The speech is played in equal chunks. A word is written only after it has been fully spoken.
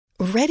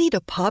Ready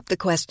to pop the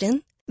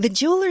question? The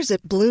jewelers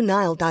at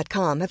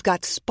BlueNile.com have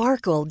got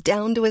sparkle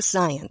down to a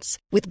science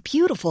with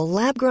beautiful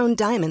lab-grown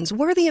diamonds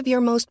worthy of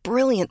your most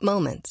brilliant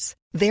moments.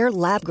 Their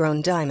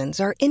lab-grown diamonds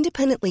are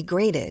independently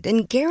graded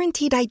and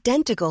guaranteed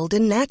identical to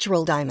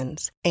natural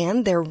diamonds,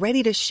 and they're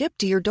ready to ship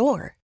to your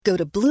door. Go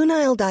to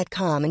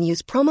BlueNile.com and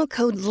use promo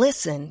code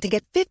LISTEN to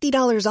get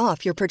 $50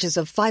 off your purchase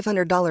of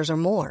 $500 or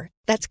more.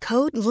 That's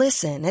code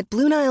LISTEN at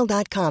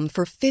BlueNile.com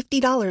for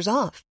 $50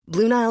 off.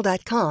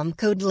 BlueNile.com,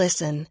 code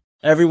LISTEN.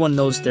 Everyone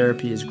knows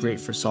therapy is great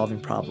for solving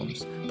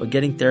problems, but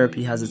getting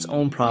therapy has its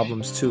own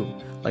problems too,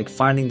 like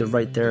finding the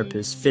right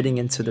therapist, fitting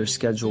into their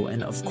schedule,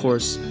 and of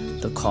course,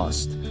 the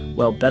cost.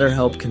 Well,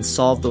 BetterHelp can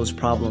solve those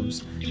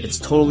problems. It's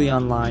totally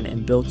online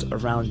and built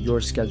around your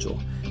schedule.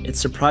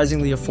 It's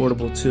surprisingly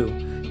affordable too.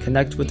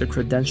 Connect with a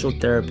credentialed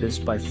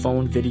therapist by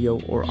phone,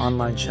 video, or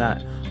online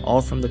chat,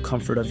 all from the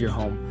comfort of your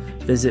home.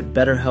 Visit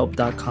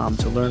BetterHelp.com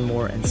to learn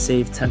more and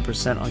save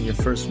 10% on your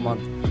first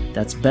month.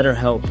 That's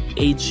BetterHelp,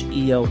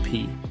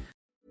 H-E-L-P.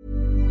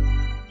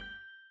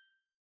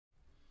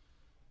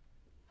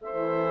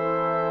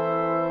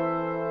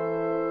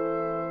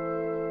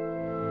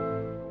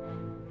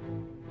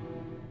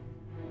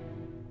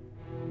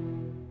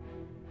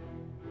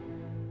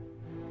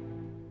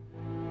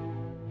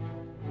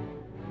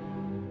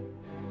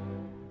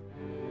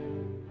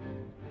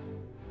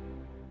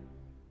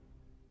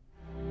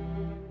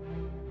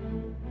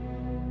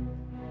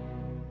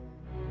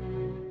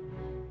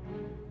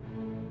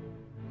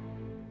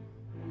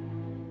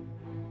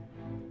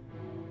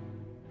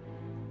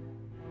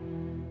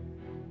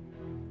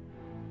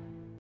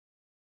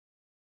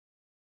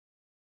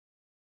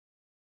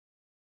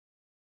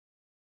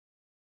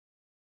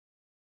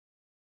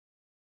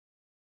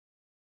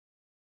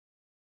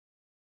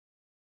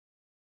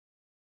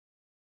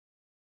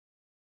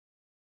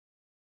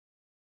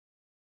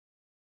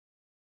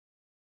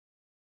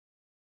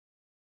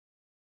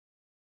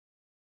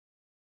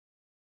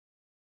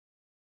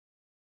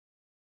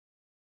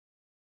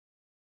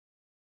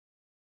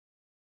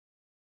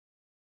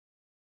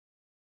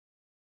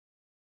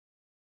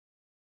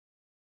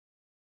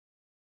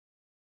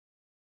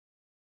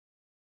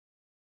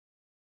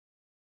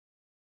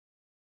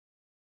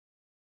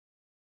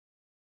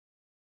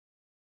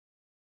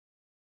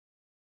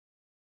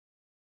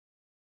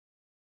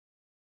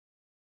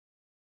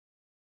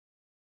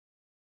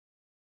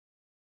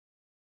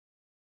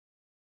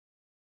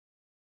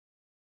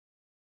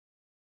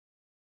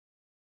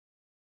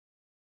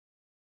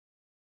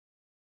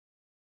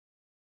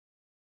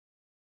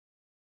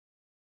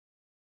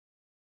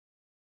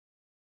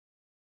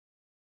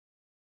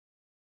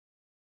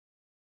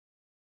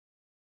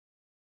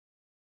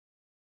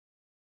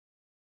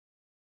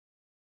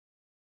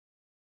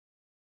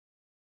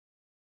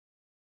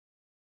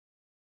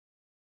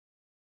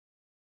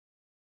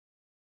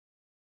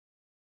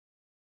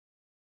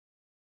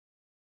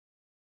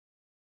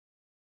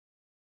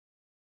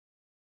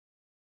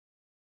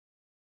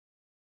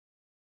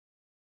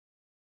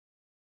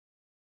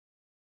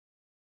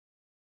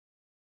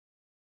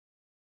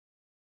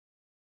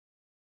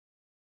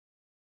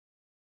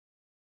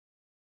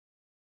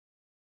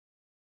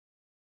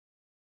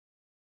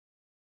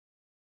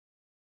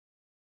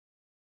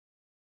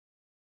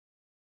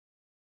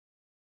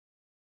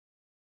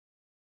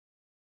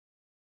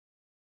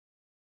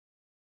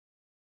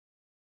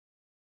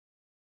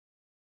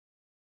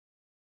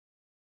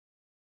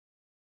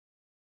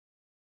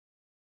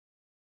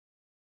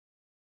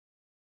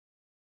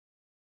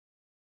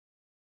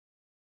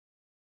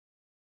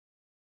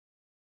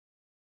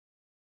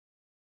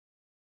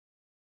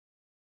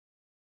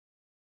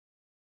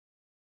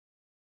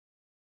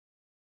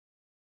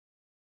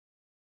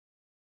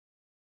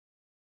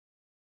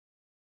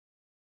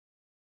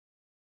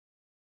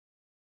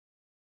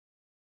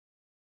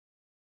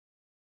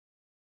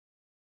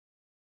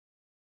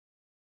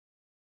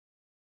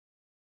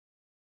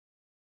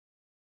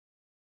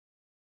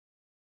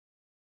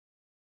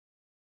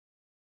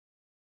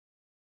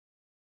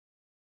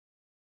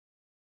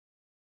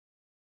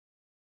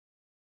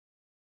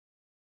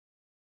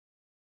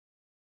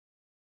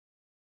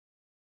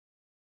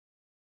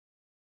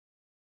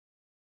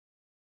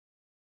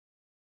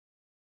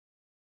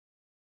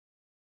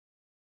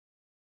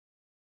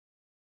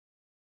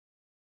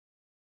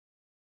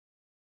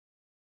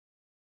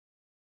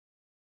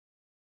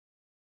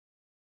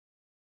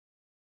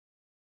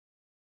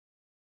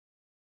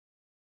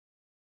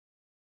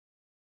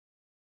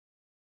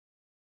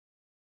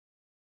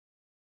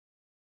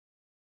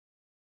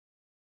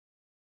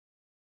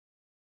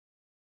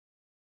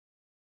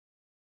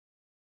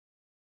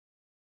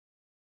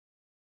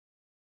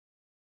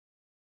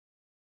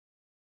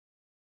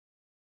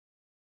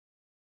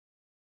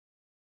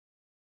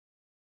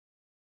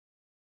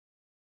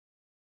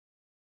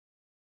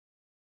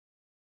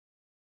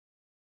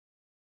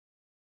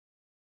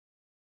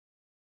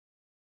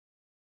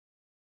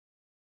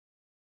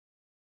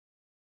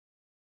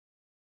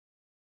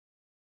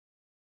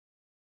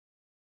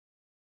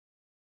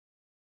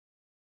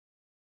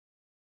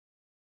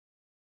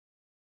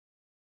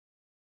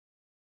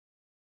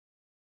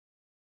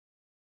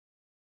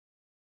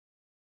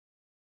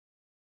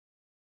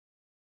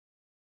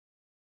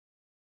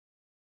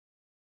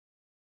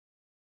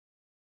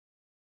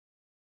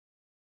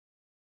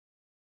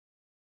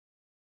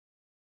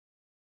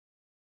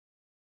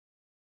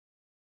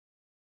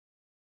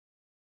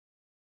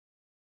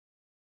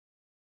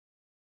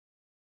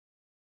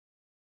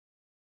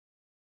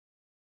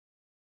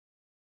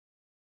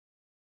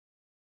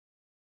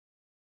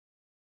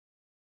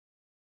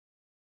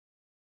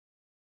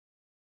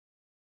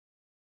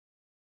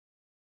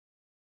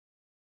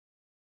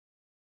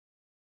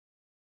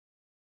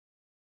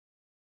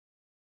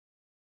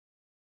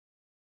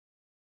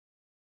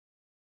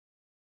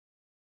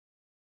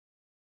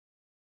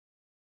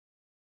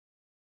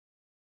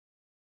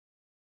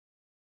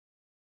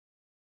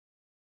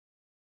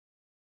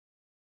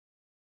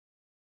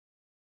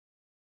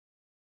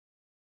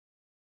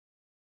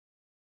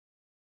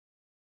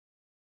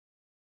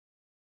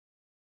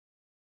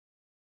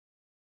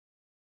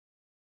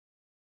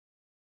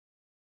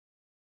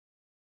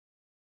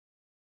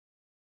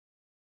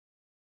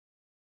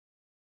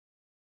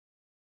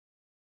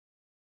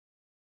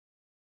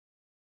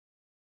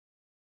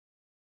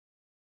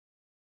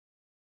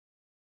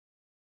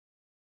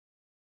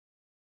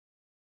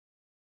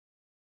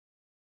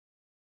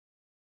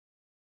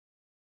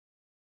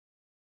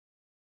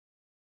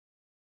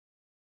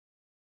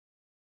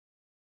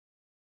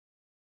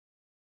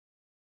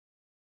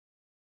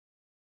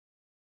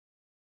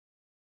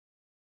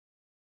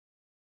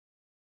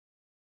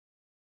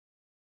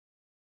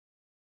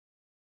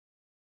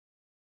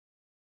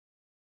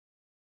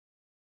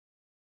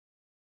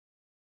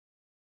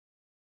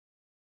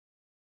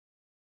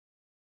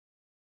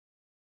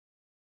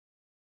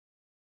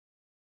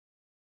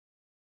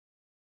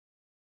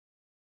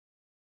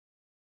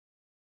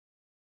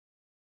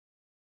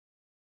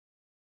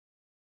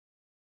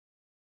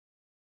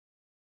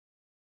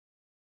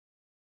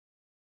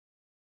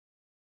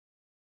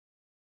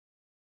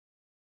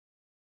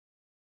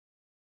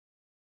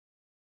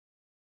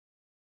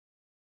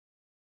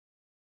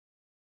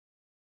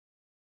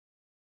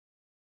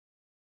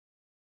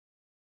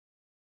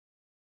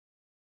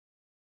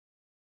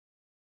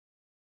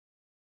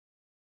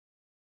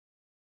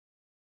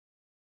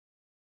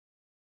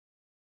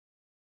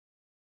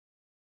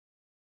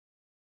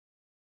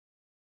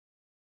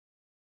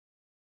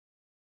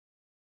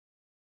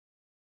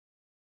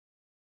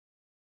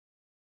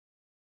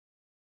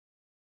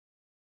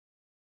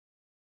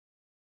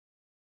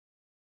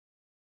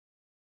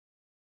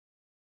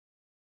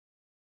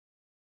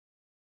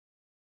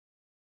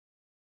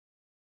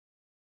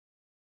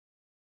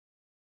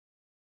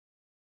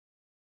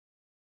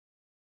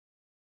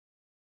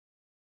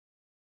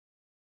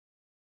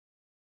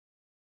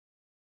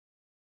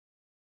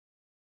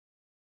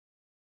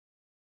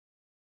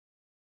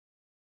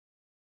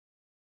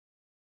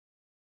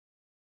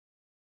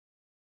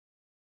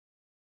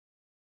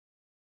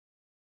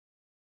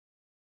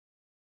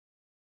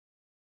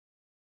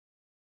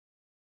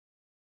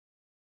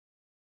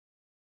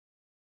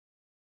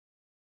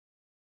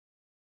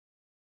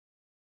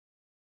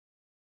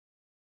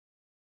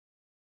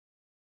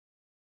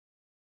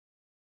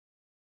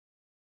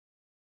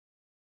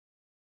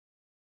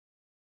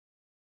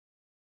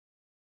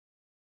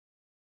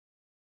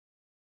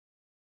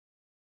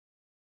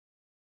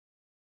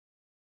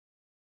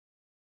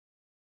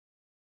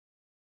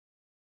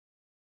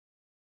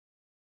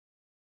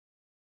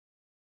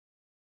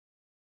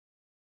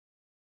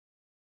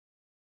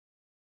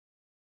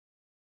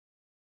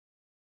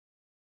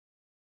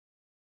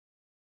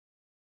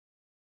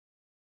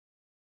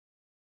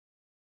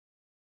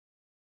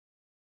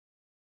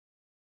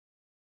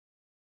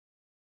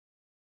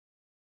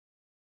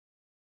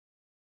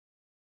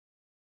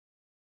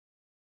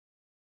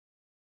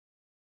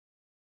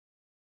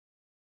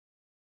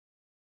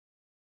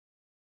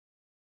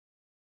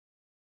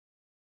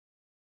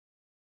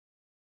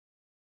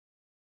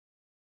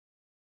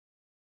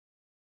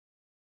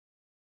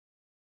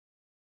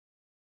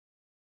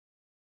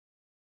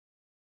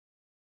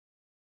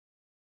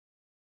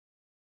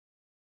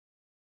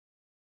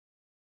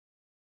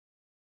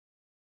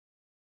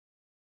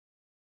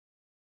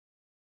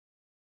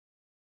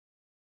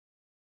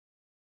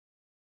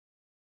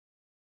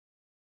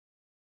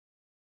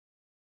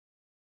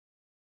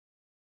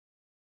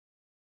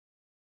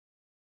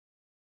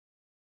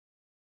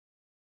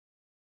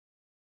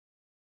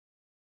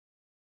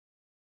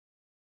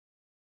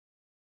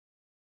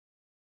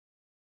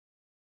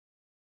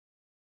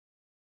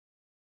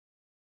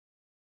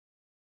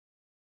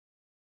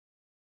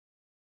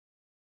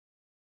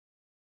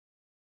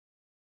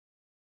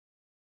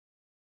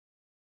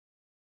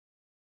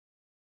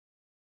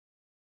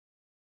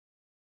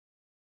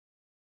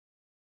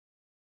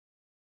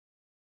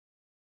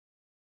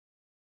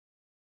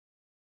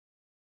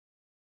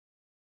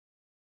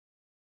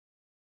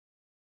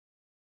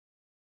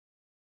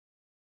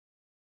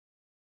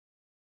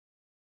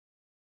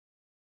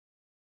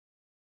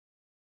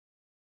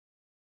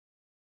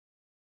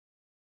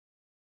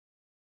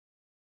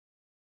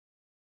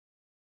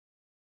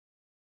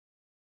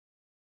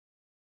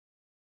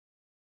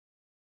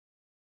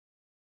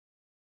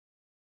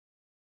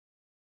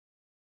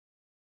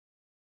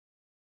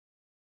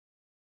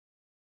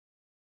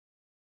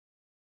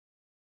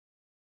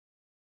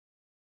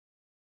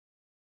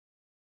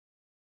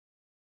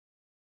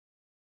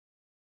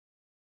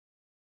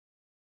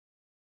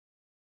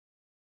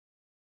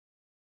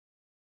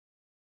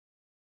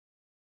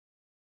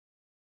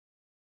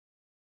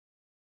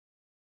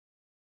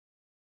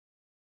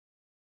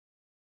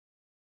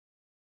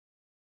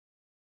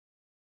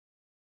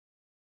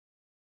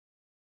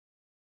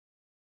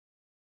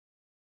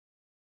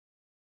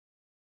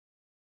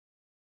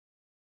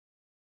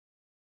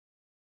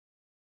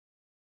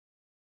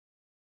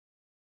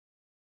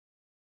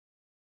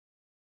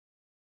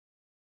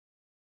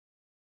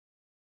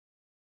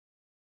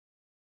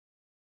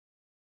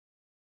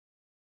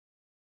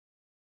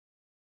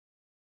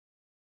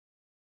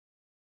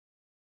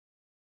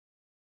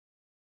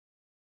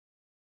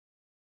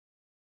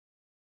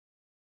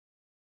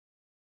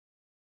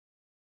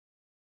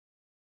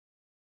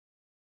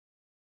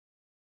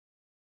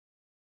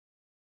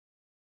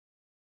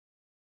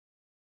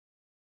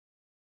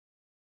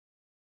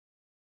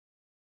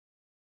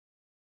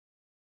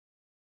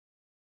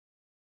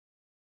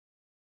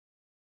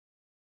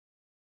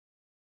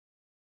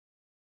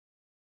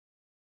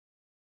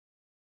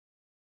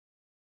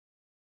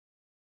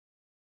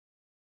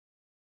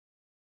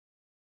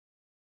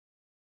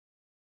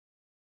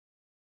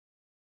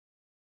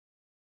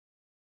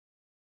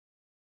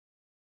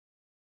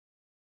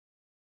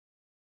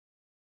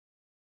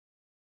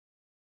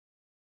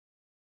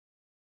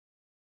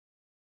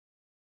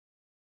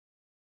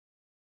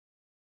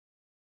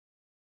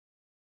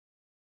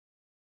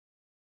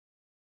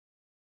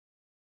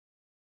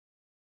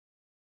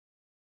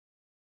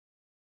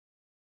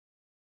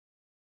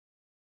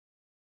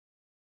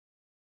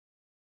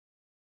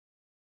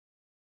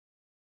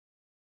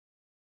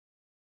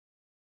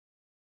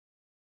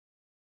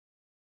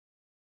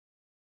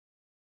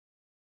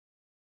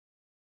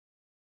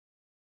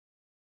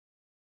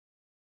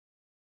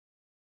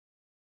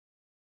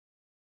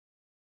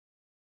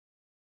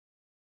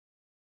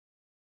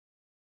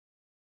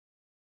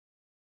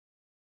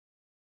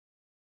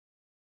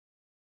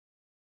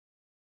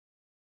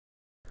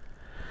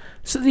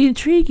 So the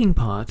intriguing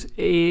part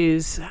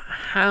is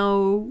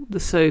how the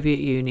Soviet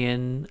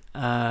Union,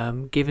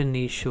 given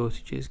these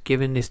shortages,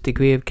 given this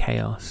degree of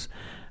chaos,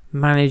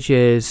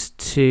 manages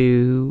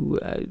to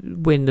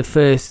win the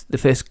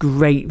first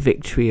great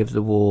victory of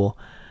the war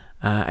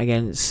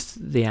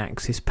against the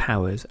Axis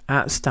powers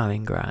at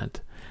Stalingrad,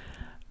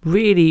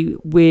 really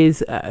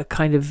with a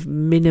kind of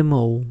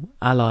minimal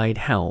Allied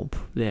help.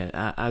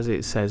 As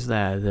it says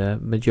there, the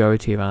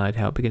majority of Allied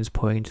help begins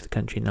pouring into the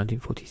country in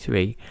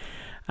 1943,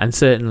 and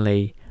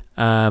certainly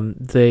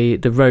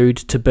the road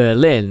to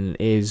Berlin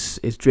is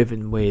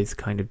driven with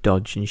kind of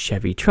Dodge and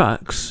Chevy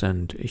trucks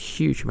and a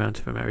huge amount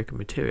of American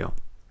material.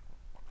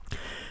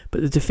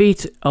 But the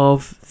defeat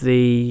of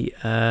the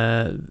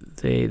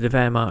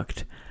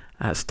Wehrmacht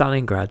at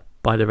Stalingrad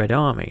by the Red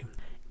Army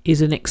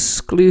is an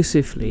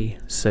exclusively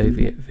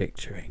Soviet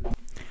victory.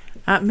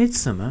 At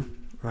midsummer,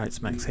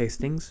 writes Max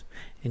Hastings,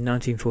 in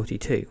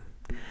 1942,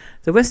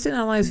 the Western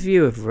Allies'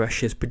 view of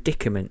Russia's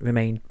predicament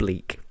remained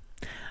bleak.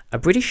 A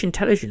British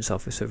intelligence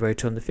officer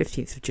wrote on the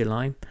 15th of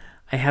July,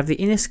 "I have the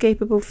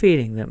inescapable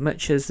feeling that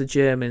much as the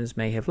Germans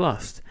may have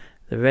lost,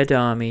 the Red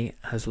Army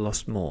has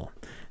lost more."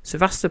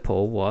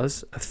 Sevastopol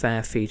was a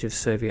fair feat of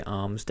Soviet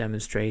arms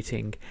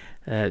demonstrated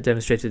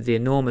the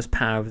enormous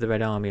power of the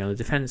Red Army on the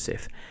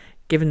defensive,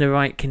 given the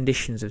right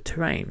conditions of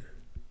terrain.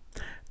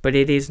 But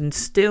it is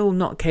still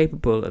not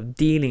capable of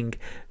dealing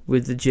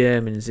with the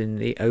Germans in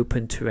the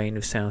open terrain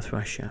of South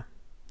Russia.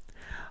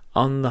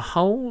 On the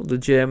whole, the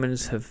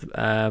Germans have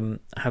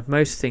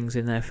most things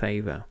in their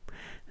favour.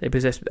 They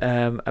possess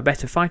a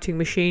better fighting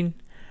machine.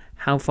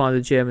 How far the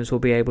Germans will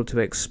be able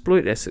to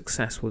exploit their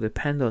success will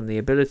depend on the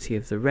ability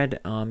of the Red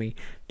Army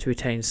to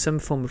retain some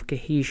form of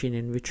cohesion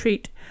in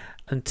retreat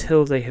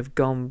until they have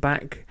gone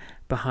back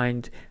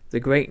behind the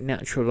great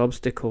natural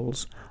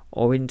obstacles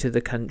or into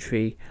the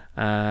country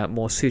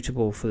more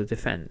suitable for the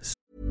defence.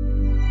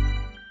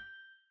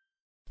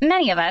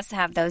 Many of us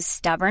have those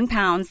stubborn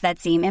pounds that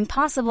seem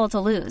impossible to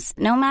lose,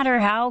 no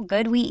matter how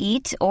good we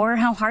eat or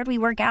how hard we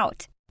work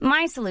out.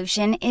 My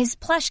solution is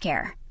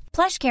PlushCare.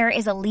 PlushCare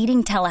is a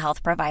leading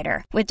telehealth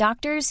provider with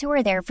doctors who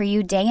are there for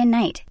you day and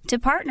night to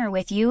partner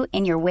with you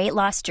in your weight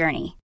loss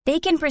journey. They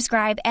can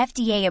prescribe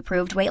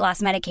FDA-approved weight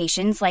loss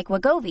medications like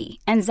Wegovy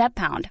and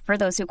Zepbound for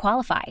those who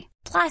qualify.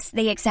 Plus,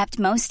 they accept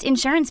most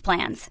insurance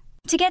plans.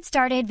 To get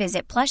started,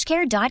 visit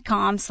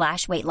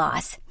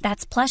plushcare.com/weightloss.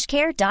 That's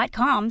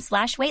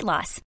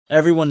plushcare.com/weightloss.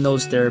 Everyone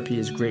knows therapy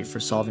is great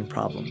for solving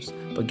problems,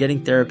 but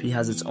getting therapy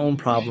has its own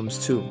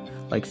problems too,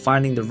 like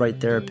finding the right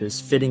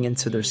therapist, fitting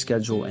into their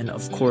schedule, and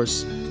of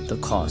course, the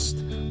cost.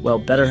 Well,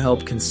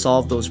 BetterHelp can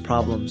solve those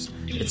problems.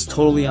 It's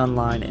totally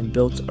online and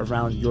built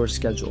around your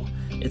schedule.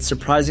 It's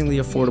surprisingly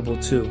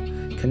affordable too.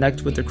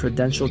 Connect with a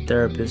credentialed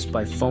therapist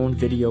by phone,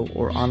 video,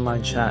 or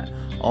online chat,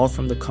 all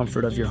from the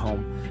comfort of your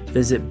home.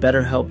 Visit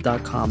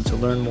BetterHelp.com to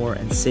learn more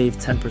and save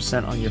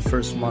 10% on your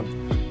first month.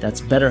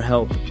 That's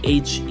BetterHelp,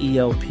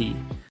 H-E-L-P.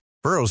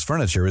 Burrow's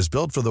furniture is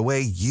built for the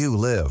way you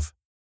live.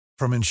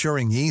 From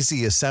ensuring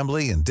easy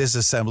assembly and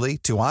disassembly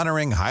to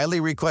honoring highly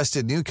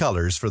requested new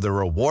colors for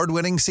their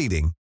award-winning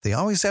seating, they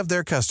always have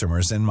their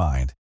customers in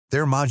mind.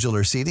 Their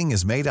modular seating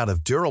is made out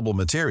of durable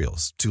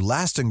materials to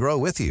last and grow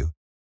with you.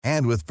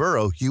 And with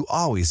Burrow, you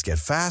always get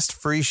fast,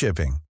 free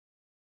shipping.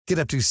 Get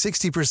up to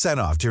 60%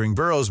 off during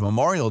Burrow's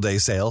Memorial Day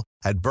sale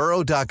at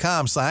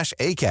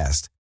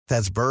burrow.com/ACAST.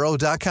 That's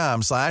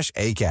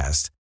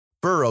burrow.com/ACAST.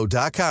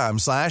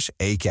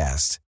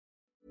 burrow.com/ACAST.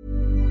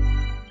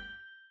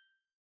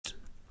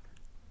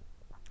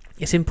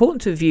 It's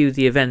important to view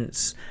the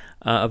events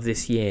of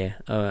this year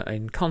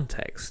in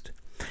context.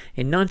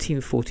 In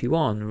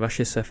 1941,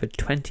 Russia suffered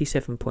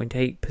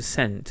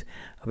 27.8%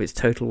 of its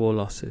total war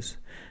losses,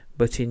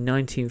 but in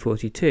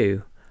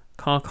 1942,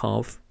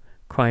 Kharkov,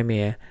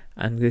 Crimea,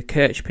 and the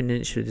Kerch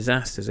Peninsula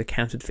disasters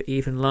accounted for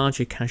even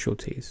larger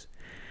casualties.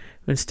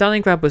 When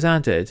Stalingrad was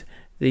added,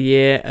 the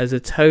year as a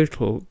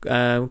total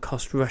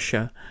cost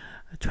Russia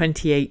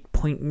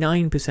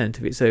 28.9%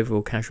 of its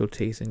overall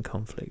casualties in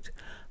conflict,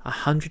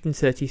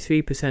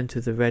 133%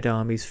 of the Red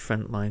Army's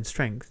frontline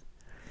strength.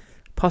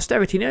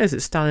 Posterity knows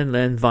that Stalin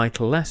learned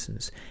vital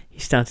lessons. He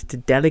started to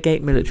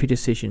delegate military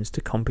decisions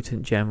to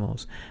competent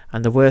generals,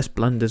 and the worst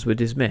blunderers were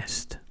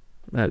dismissed.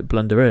 The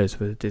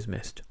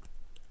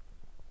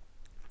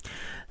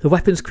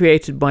weapons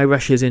created by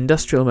Russia's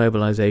industrial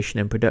mobilization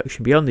and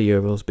production beyond the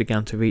Urals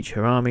began to reach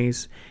her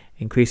armies,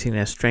 increasing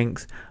their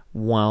strength,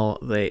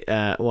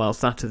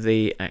 whilst that of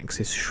the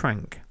Axis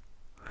shrank.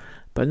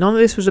 But none of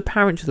this was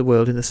apparent to the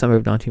world in the summer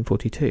of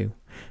 1942.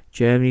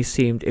 Germany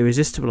seemed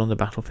irresistible on the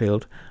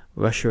battlefield,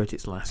 Russia at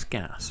its last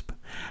gasp.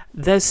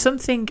 There's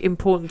something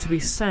important to be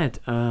said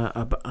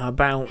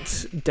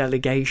about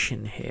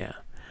delegation here,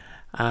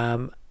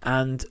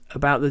 and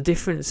about the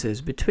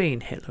differences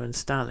between Hitler and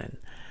Stalin.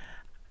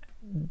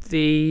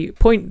 The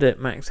point that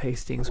Max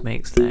Hastings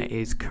makes there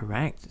is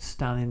correct.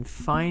 Stalin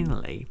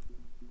finally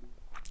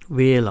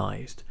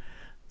realised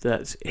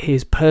that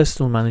his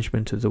personal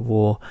management of the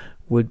war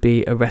would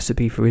be a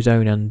recipe for his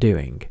own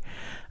undoing,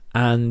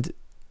 and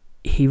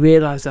he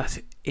realised that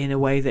in a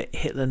way that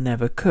Hitler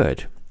never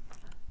could.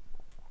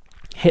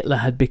 Hitler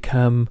had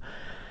become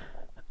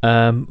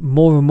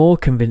more and more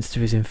convinced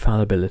of his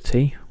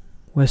infallibility,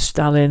 where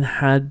Stalin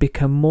had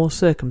become more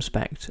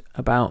circumspect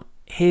about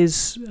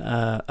his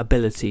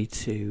ability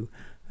to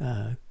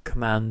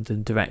command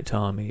and direct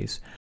armies.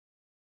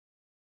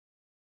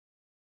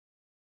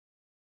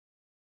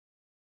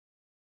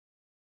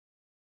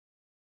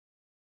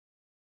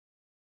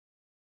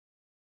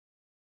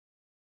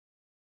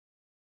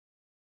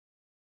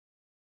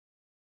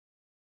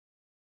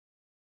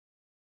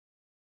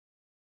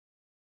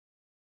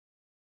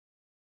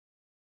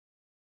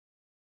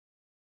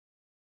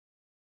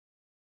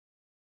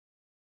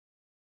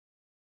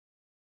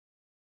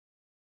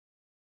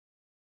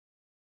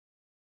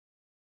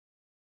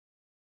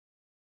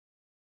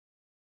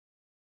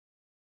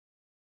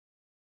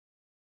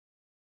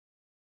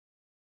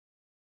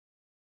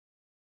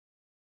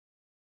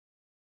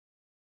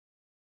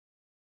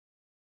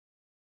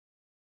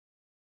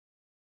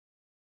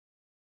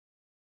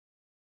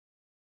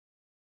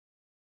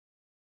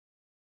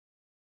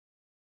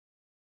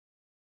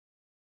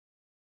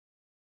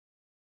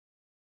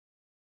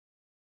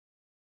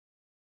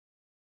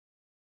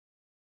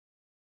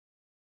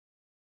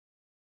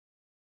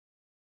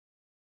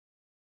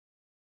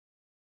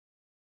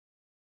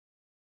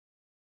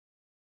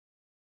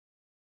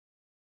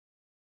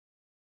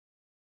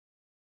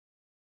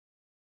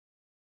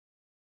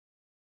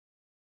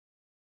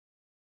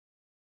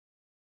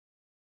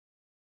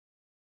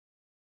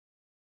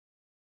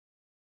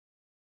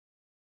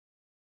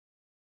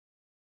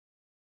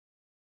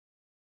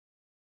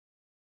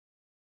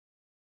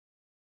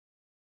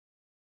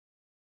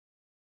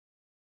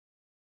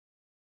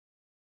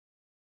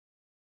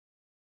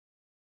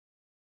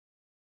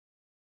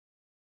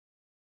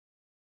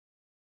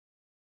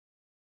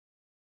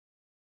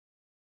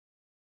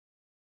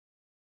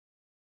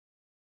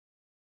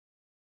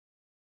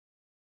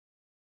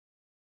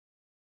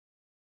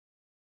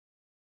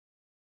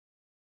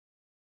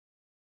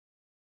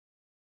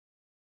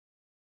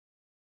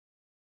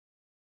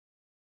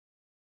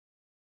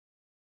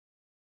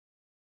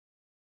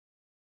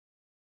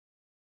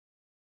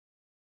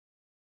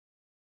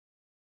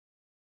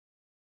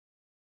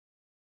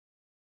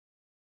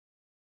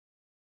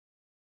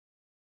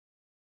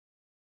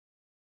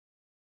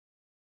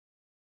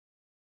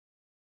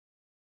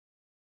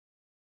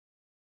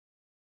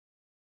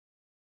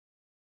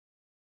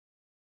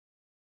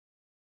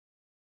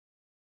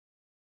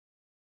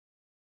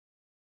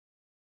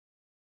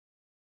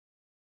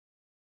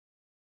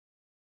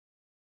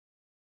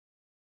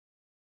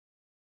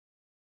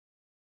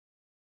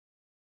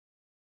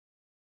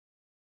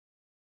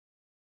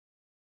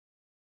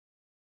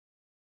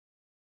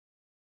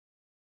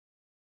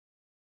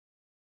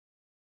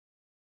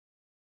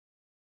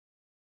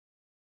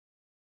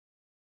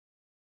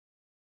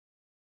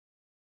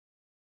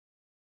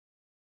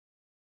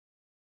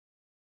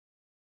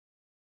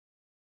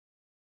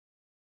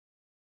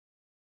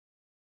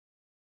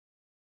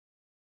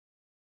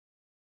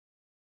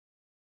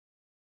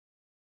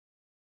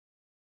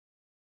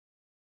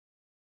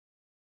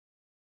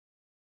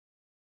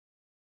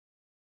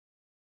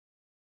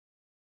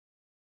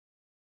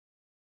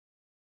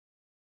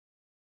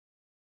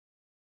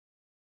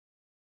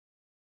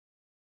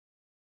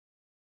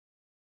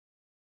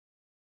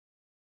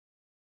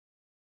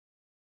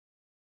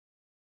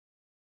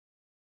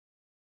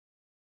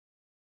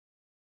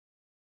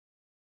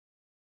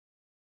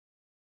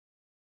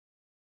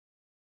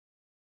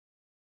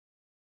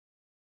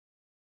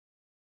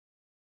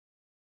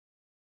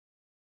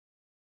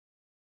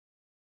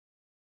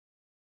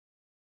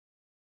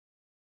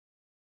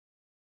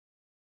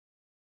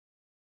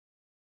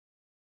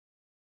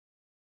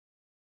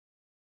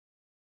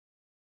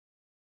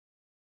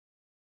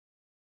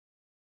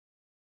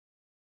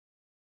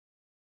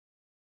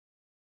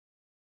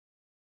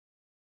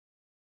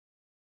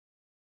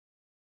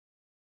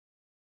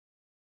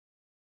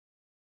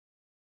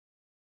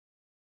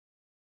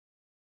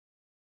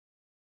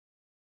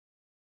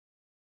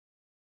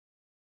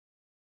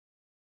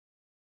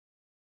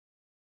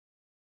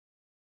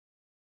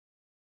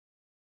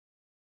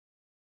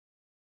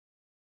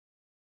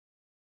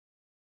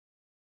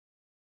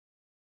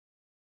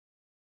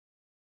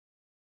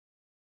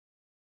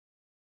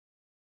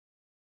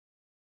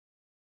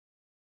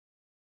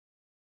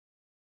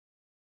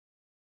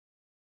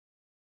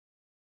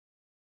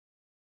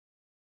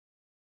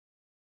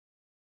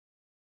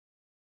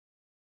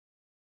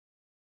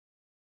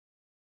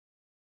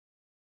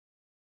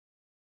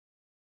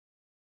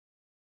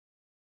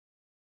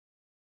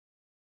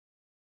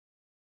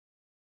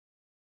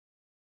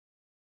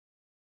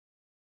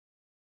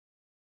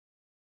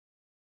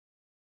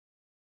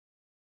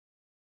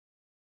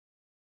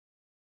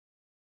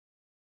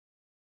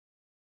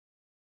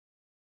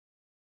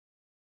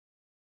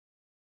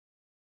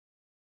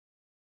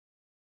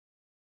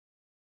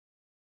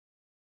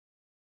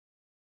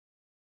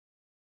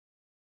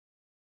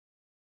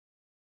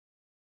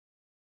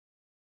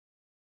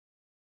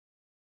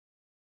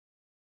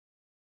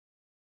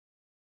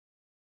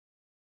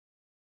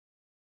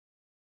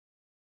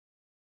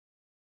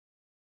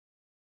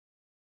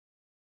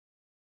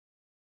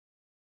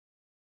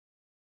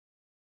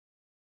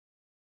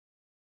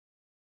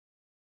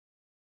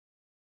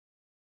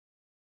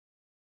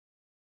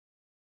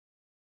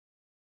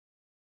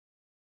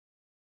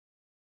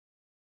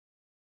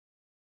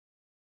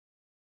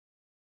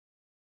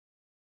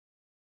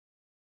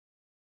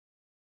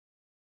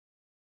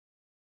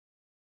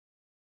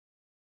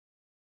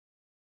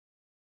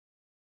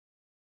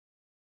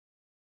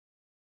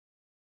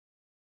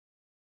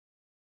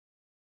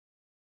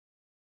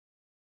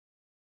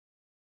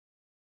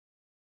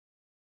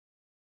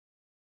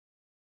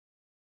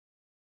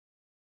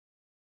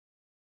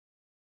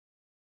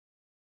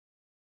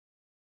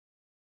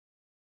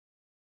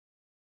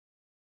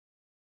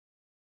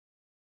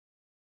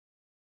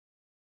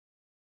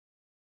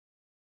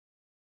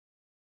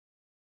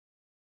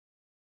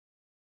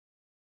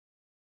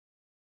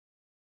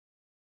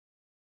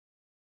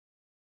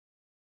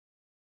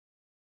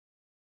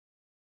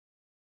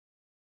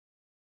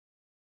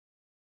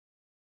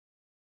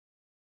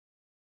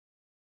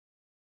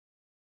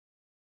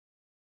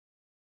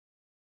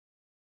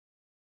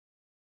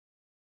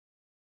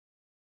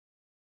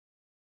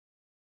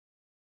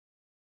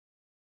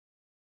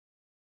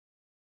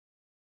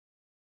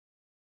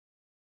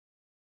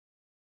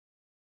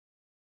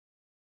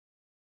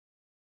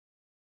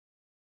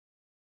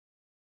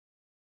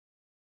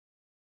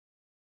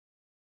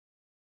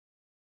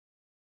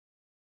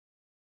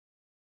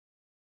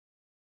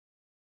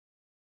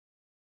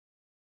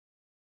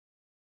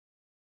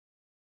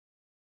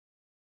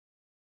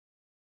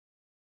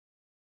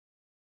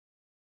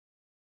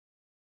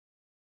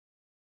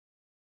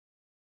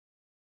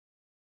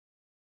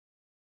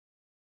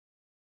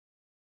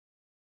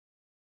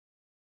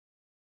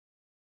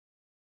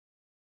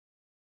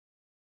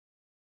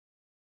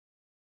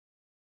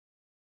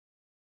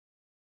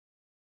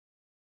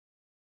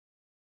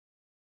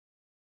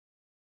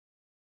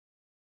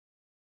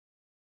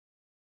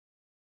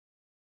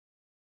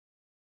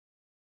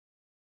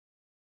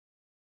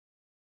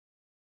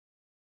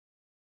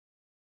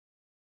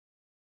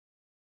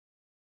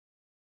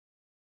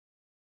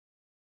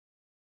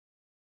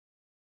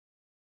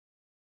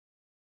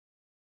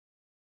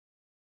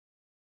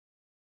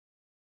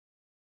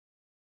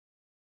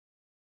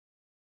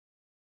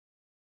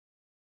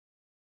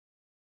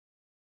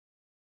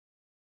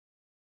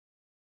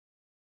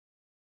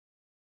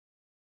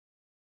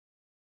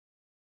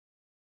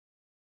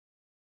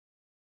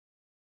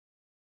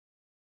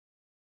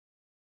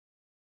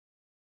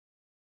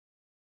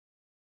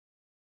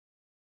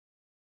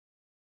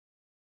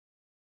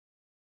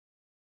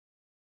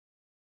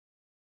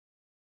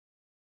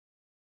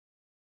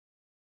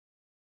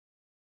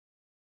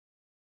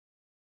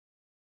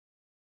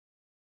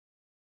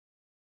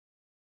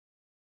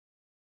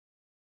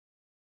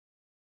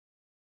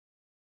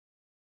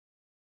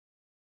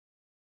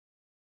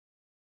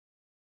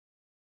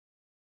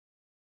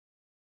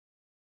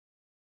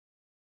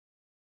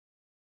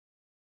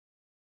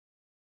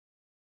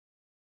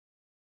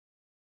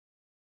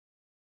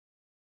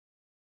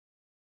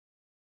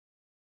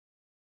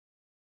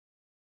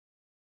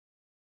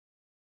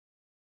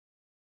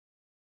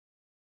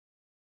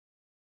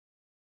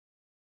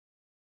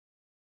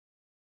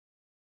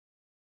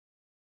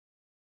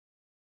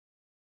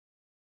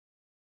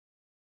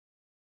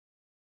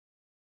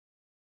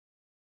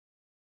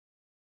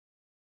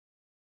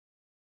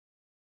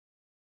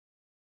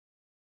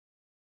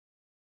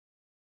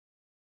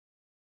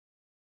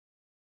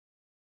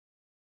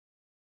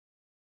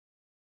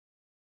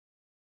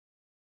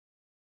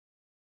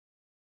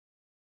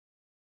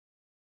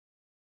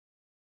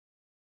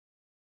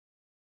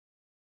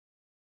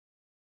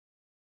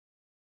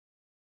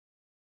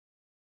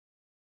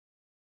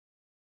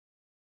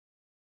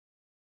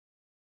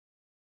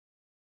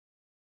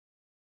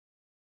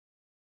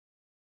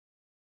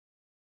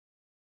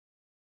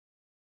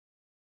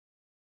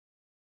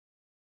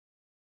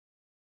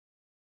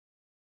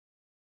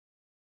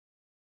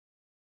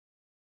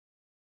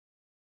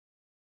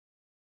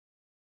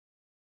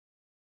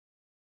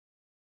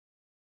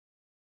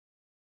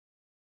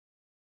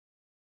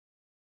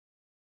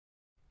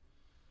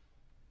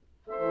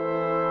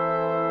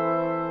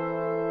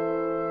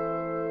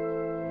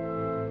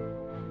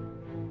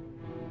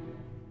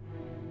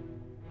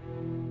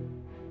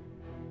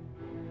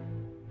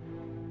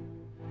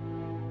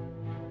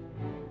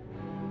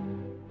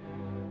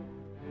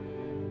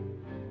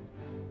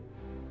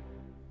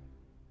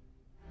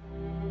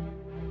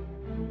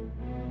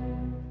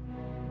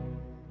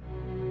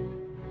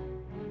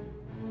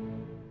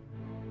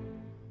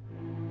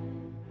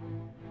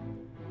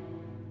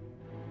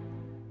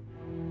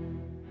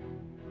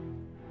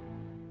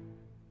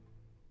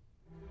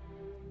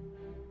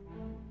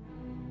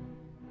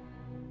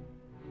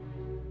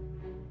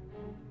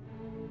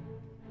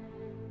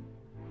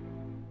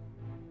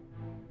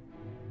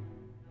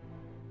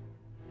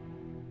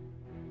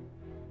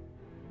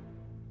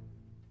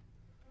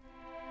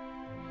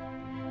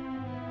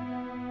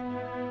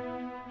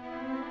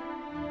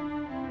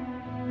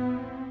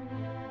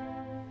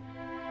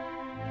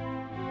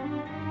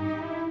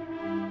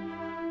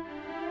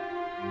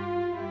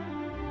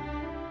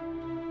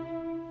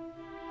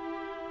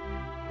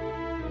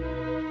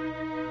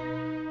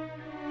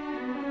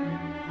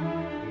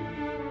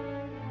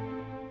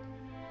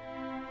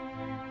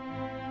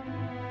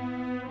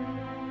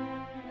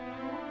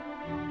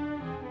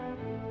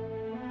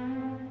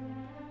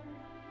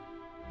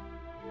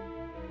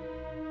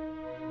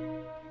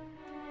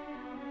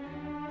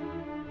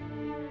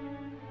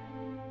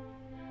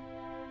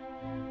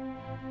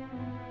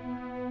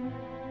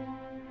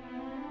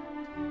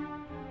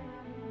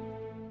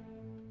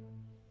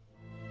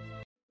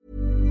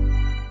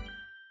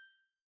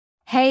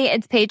 Hey,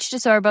 it's Paige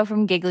DeSorbo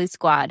from Giggly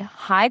Squad.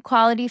 High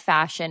quality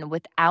fashion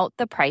without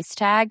the price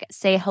tag.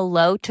 Say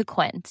hello to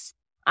Quince.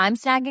 I'm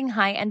snagging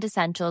high-end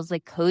essentials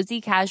like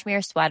cozy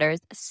cashmere sweaters,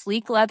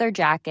 sleek leather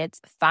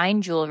jackets,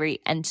 fine jewelry,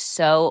 and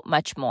so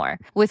much more.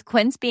 With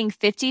Quince being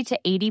 50 to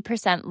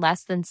 80%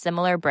 less than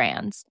similar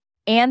brands.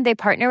 And they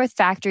partner with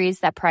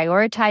factories that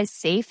prioritize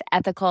safe,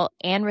 ethical,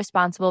 and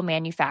responsible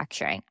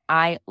manufacturing.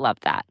 I love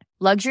that.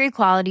 Luxury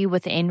quality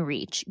within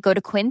reach. Go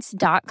to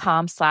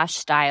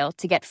quince.com/style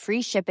to get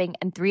free shipping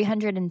and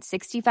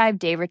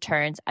 365-day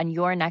returns on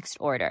your next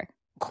order.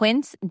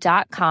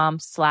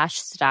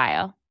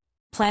 Quince.com/style.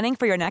 Planning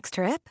for your next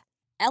trip?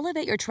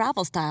 Elevate your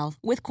travel style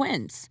with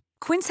Quince.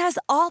 Quince has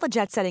all the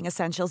jet-setting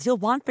essentials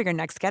you'll want for your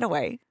next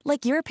getaway,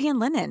 like European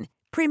linen,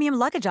 premium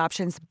luggage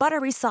options,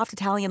 buttery soft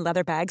Italian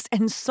leather bags,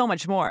 and so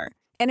much more.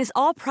 And is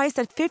all priced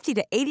at 50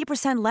 to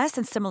 80% less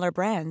than similar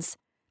brands.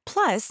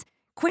 Plus,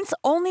 Quince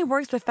only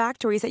works with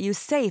factories that use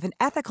safe and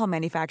ethical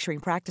manufacturing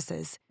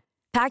practices.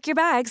 Pack your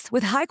bags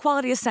with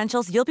high-quality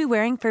essentials you'll be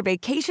wearing for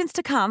vacations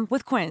to come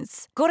with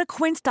Quince. Go to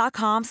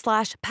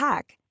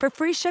quince.com/pack for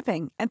free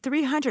shipping and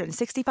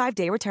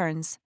 365-day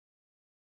returns.